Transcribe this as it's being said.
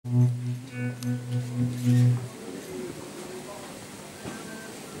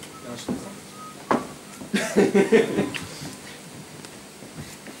Wake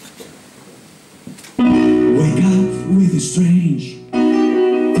up with these strange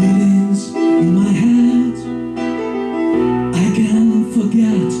feelings in my head. I can't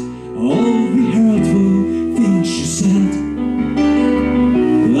forget all the hurtful things she said.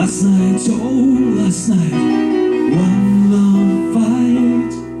 Last night, oh last night, one long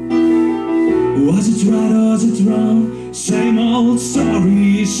fight. Was it right or was it wrong? Same old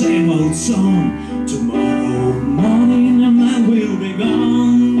story, same old song. Tomorrow morning a man will be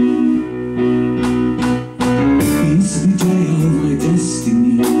gone. It's the day of my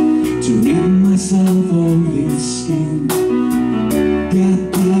destiny to rid myself of this skin.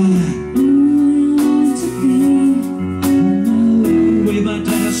 Get back to be with my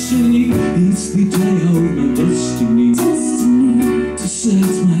destiny. It's the day of my destiny to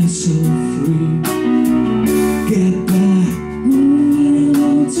set myself free. Get back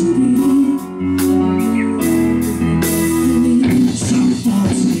to be. Some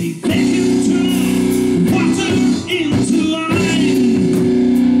thoughts they take you to water into line.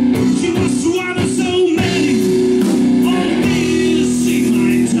 She was one of so many, only to see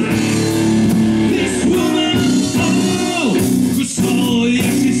my time. This woman, oh, who stole,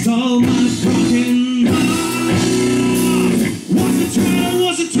 yes, she stole my broken heart. Was it right or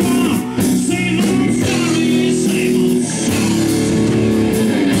was it wrong? Same old story, same old song.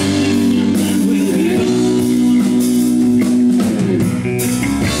 And then we'll be gone.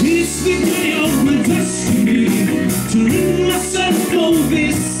 It's the day of my destiny to rid myself of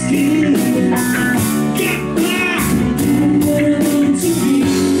this skin. Get back where I want to be.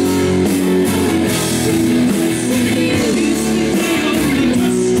 It's the day of my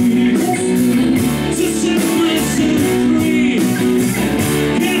destiny to set myself free.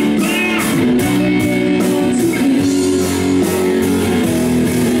 Get back where I want to be.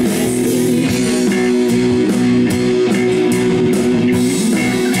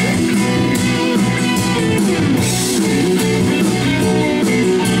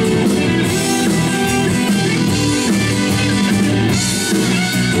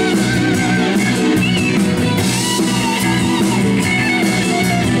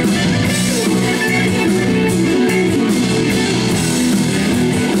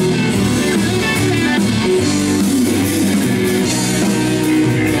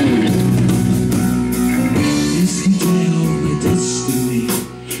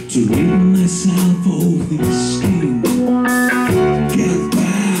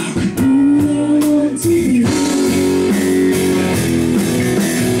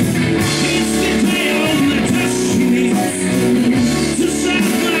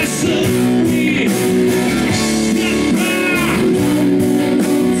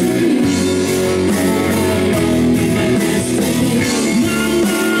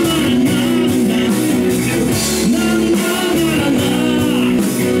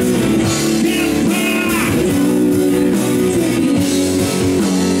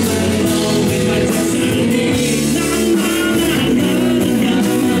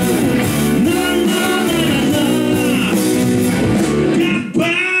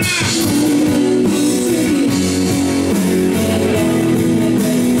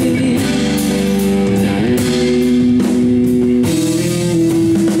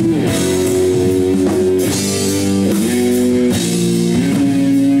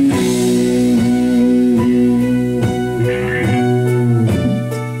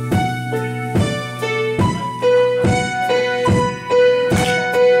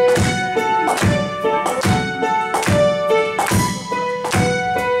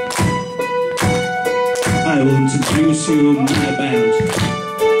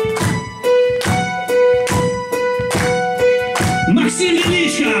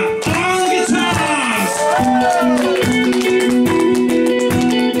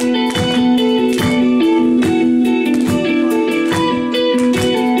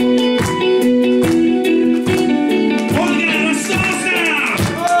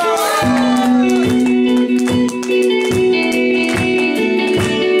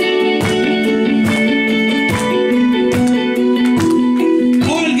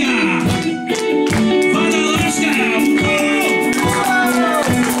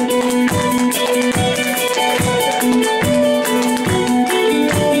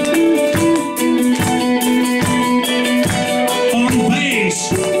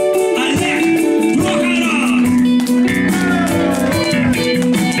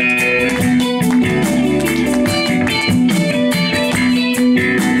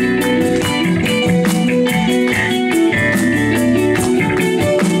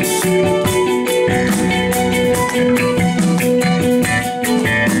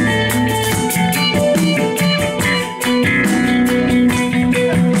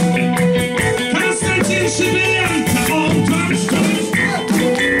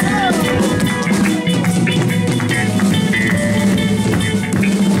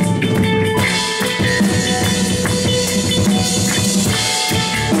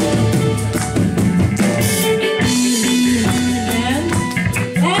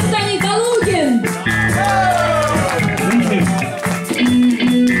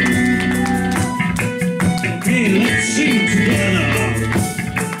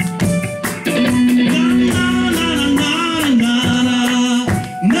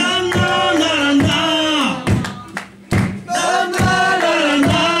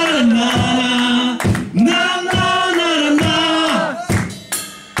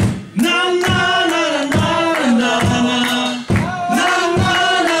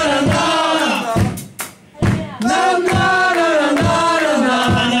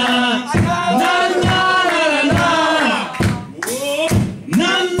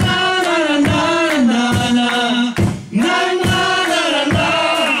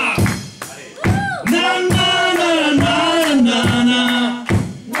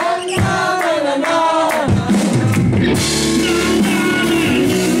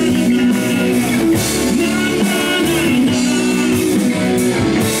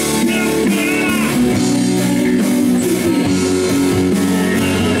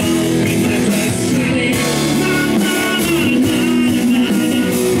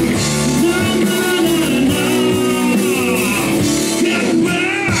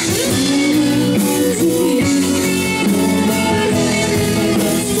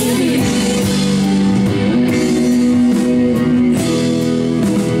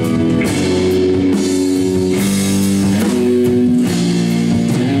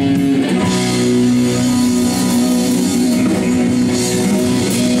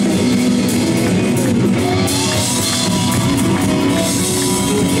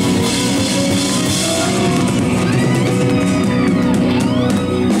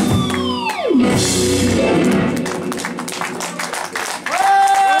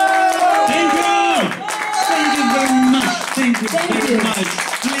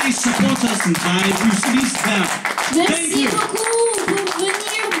 just in time to Sylvie's town. Merci beaucoup pour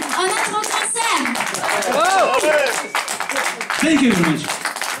venir à notre concert. Thank you very much.